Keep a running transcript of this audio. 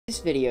This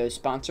video is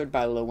sponsored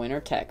by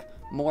Lewinner Tech.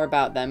 More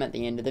about them at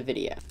the end of the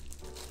video.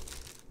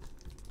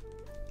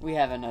 We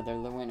have another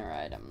Lewinner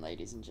item,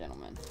 ladies and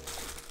gentlemen.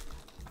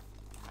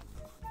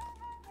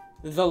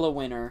 The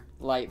Lewinner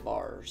light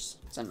bars.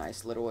 It's a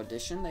nice little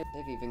addition. They've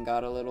even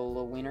got a little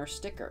Lewinner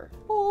sticker.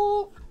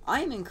 Oh,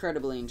 I'm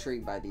incredibly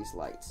intrigued by these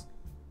lights.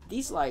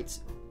 These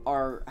lights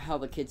are how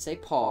the kids say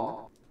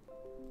Pog.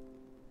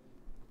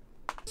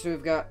 So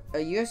we've got a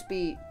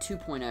USB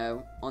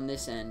 2.0 on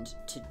this end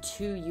to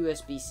two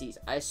USB-Cs.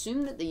 I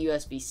assume that the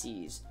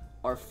USB-Cs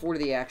are for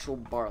the actual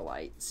bar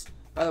lights.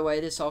 By the way,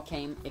 this all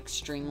came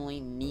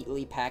extremely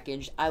neatly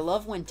packaged. I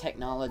love when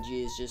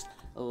technology is just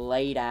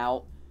laid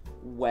out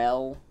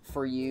well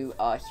for you.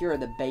 Here are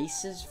the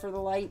bases for the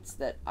lights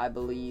that I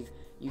believe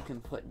you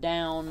can put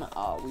down.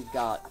 We've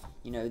got,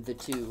 you know, the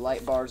two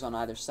light bars on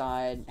either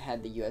side,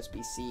 had the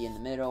USB-C in the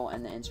middle,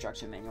 and the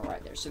instruction manual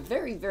right there. So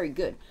very, very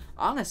good.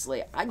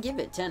 Honestly, I'd give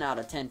it 10 out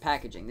of 10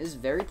 packaging. This is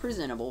very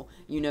presentable.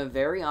 You know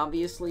very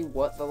obviously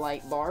what the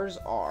light bars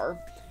are,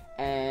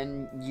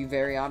 and you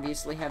very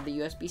obviously have the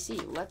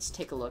USB-C. Let's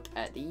take a look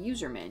at the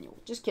user manual.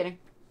 Just kidding.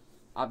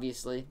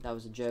 Obviously, that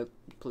was a joke.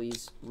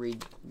 Please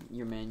read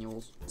your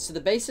manuals. So the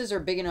bases are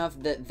big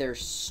enough that they're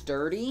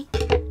sturdy,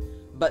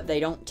 but they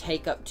don't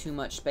take up too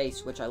much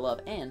space, which I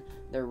love, and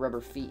they're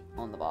rubber feet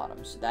on the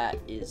bottom, so that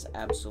is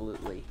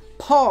absolutely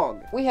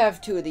Pog! We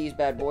have two of these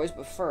bad boys,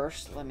 but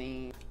first,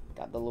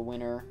 got the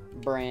Lewinner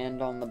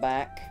brand on the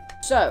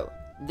back. So,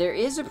 there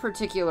is a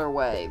particular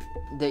way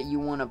that you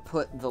want to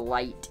put the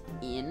light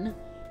in,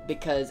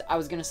 because I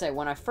was going to say,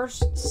 when I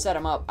first set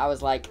them up, I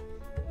was like,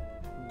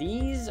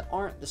 these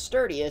aren't the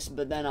sturdiest,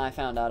 but then I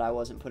found out I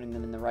wasn't putting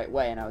them in the right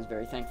way, and I was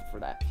very thankful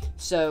for that.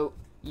 So,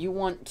 you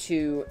want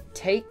to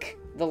take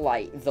the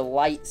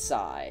light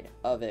side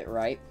of it,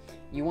 right?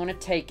 You want to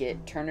take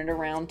it, turn it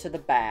around to the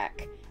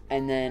back,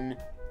 and then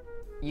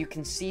you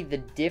can see the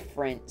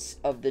difference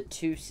of the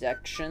two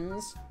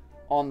sections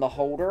on the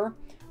holder.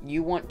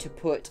 You want to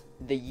put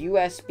the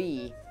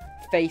USB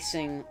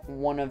facing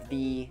one of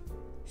the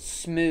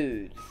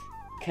smooth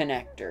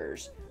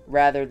connectors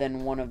rather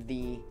than one of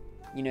the,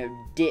 you know,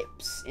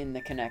 dips in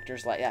the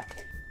connectors like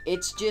that.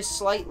 It's just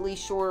slightly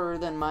shorter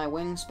than my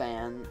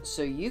wingspan,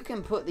 so you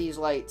can put these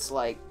lights,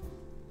 like,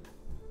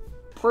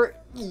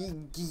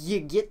 you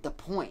get the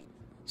point.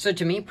 So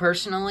to me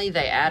personally,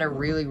 they add a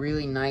really,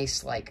 really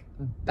nice, like,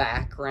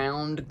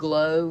 background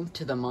glow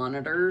to the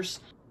monitors.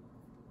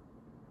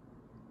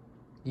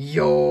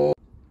 Yo!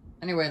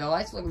 Anyway, the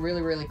lights look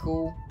really, really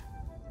cool.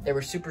 They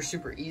were super,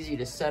 super easy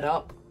to set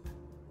up.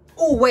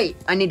 Oh, wait!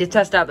 I need to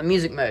test out the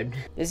music mode.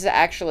 This is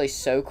actually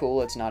so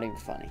cool, it's not even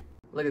funny.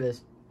 Look at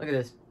this. Look at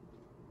this.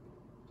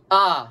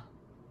 Ah!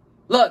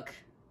 Look!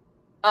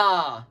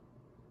 Ah!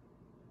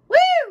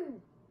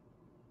 Woo!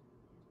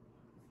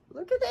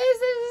 Look at this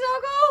is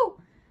so cool!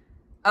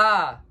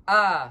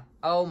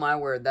 Oh my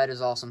word, that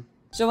is awesome.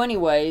 So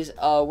anyways,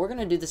 we're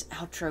gonna do this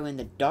outro in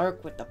the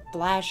dark with the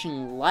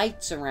flashing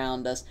lights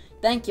around us.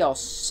 Thank y'all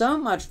so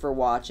much for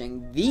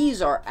watching.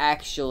 These are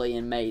actually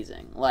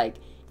amazing. Like,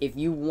 if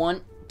you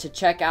want to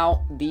check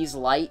out these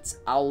lights,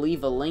 I'll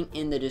leave a link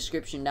in the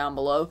description down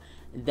below.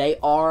 They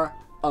are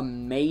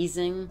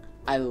amazing.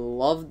 I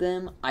love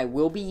them. I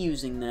will be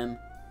using them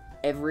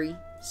every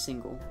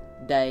single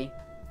day.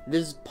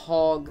 This is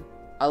Pog.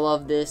 I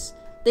love this.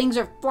 Things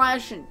are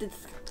flashing.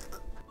 This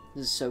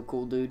is so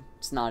cool, dude.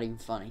 It's not even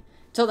funny.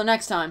 Till the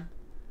next time,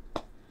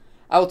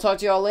 I will talk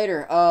to y'all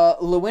later.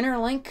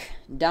 Lewinner link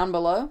down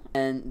below,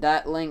 and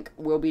that link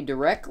will be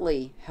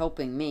directly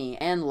helping me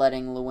and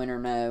letting Lewinner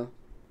know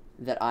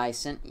that I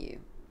sent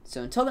you.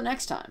 So until the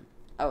next time,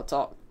 I will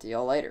talk to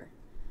y'all later.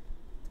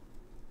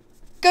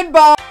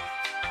 Goodbye!